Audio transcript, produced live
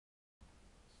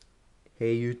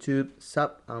Hey YouTube,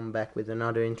 sup, I'm back with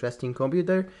another interesting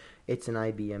computer. It's an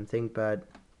IBM Thinkpad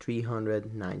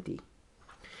 390.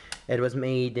 It was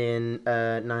made in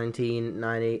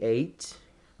 1998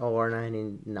 or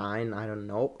 99, I don't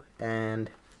know, and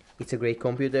it's a great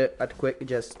computer. At quick,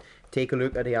 just take a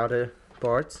look at the outer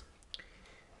parts.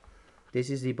 This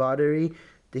is the battery,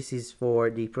 this is for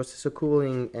the processor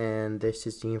cooling, and this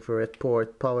is the infrared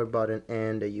port, power button,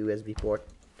 and the USB port.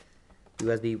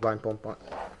 USB 1.1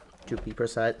 to be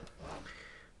precise.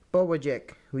 Power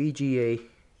jack, VGA,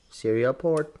 serial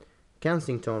port,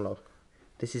 Kensington lock.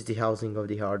 This is the housing of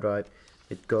the hard drive.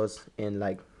 It goes in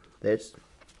like this.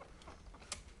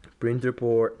 Printer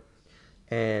port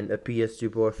and a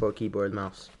PS2 port for keyboard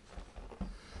mouse.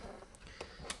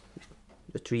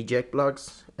 The 3 jack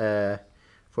plugs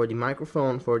for the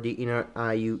microphone, for the inner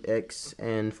IUX,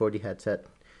 and for the headset.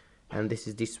 And this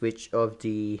is the switch of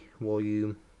the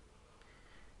volume.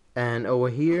 And over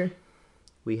here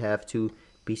we have 2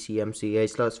 PCMCIA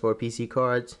slots for PC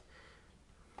cards,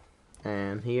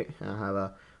 and here I have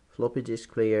a floppy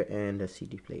disk player and a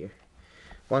CD player.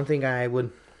 One thing I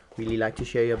would really like to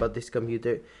show you about this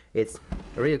computer, it's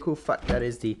a really cool fact, that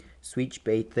is the switch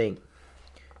bait thing.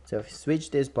 So if I switch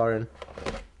this button,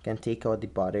 I can take out the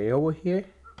battery over here,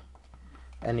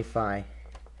 and if I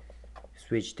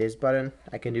switch this button,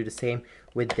 I can do the same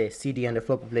with the CD and the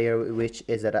floppy player, which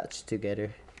is attached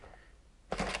together.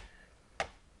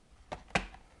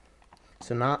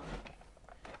 So now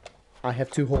I have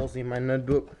 2 holes in my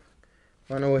notebook,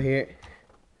 one over here,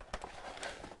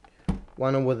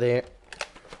 one over there.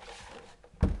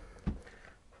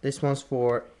 This one's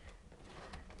for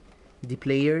the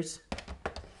players,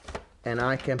 and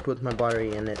I can put my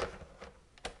battery in it,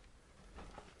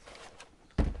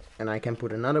 and I can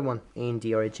put another one in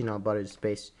the original battery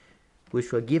space,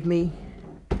 which will give me,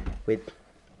 with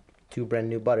 2 brand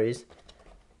new batteries,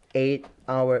 8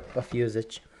 hours of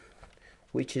usage,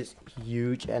 which is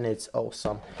huge, and it's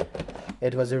awesome.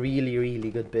 It was a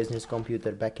really good business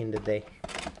computer back in the day.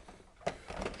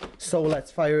 So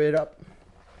let's fire it up.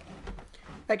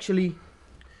 Actually,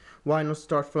 why not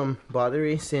start from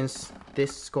battery, since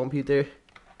this computer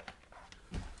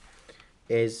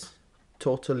is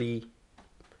totally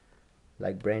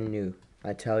like brand new.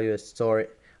 I tell you a story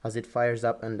as it fires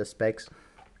up and the specs.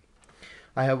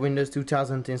 I have Windows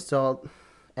 2000 installed,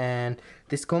 and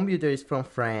this computer is from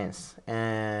France,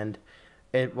 and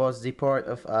it was the part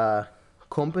of a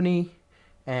company,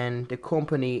 and the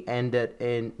company ended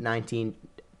in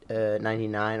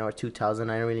 1999 or 2000,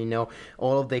 I don't really know.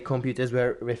 All of their computers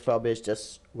were refurbished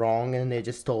just wrong, and they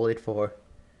just stole it for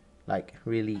like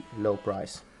really low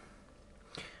price.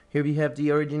 Here we have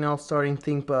the original starting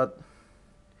ThinkPad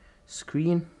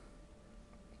screen.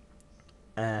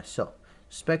 So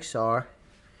specs are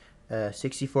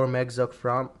 64 megs of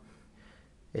RAM.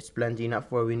 It's plenty enough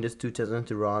for Windows 2000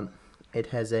 to run. It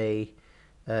has a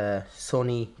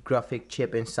Sony graphic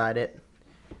chip inside it.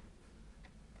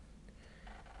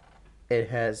 It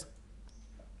has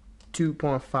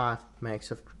 2.5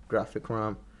 megs of graphic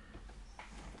RAM,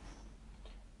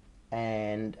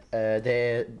 and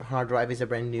the hard drive is a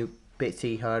brand new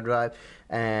PC hard drive,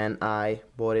 and I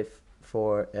bought it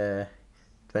for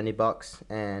 20 bucks,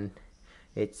 and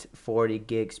it's 40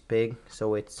 gigs big,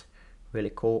 so it's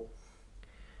really cool.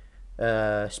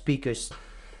 Speakers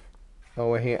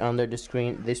over here under the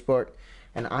screen, this part,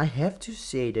 and I have to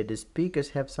say that the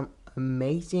speakers have some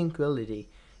amazing quality.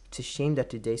 It's a shame that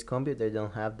today's computer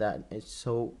don't have that. It's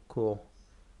so cool.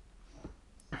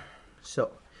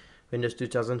 So Windows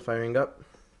 2000 firing up.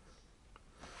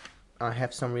 I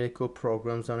have some really cool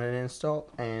programs on it installed,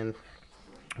 and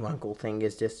one cool thing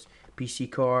is this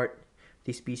PC card.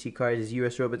 This PC card is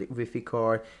US robotic Wi-Fi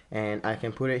card, and I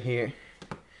can put it here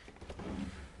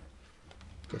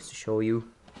just to show you.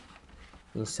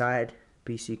 Inside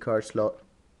PC card slot,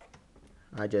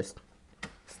 I just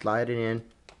slide it in,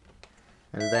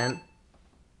 and then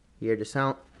hear the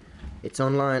sound. It's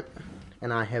online,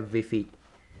 and I have Wi-Fi.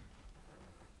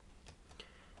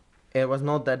 It was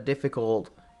not that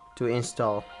difficult to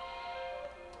install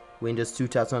Windows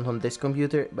 2000 on this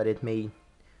computer, but it made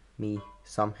me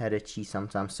some hitachi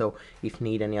sometimes. So if you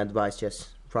need any advice, just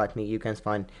write me. You can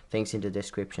find things in the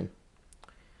description.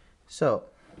 So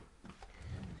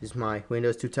this is my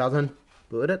Windows 2000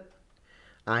 booted.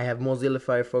 I have Mozilla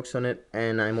Firefox on it,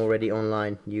 and I'm already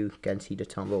online. You can see the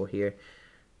thumb over here,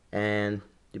 and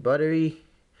the battery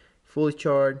fully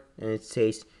charged, and it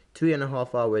says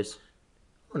 3.5 hours.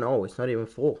 Oh no, it's not even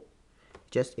full,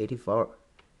 just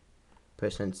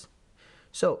 84%.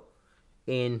 So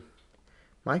in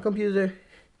my computer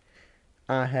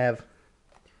I have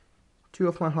 2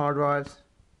 of my hard drives,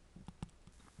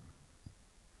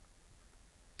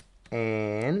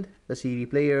 and the CD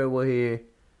player over here,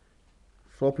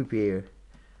 floppy player,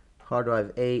 hard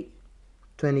drive A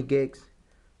 20 gigs,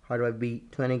 hard drive B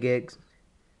 20 gigs,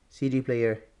 CD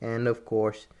player, and of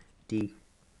course the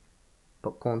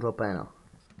control panel.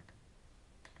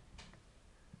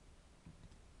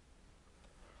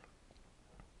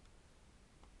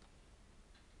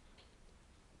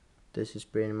 This is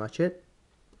pretty much it.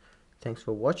 Thanks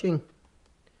for watching.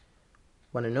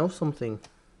 Want to know something?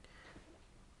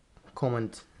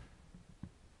 Comment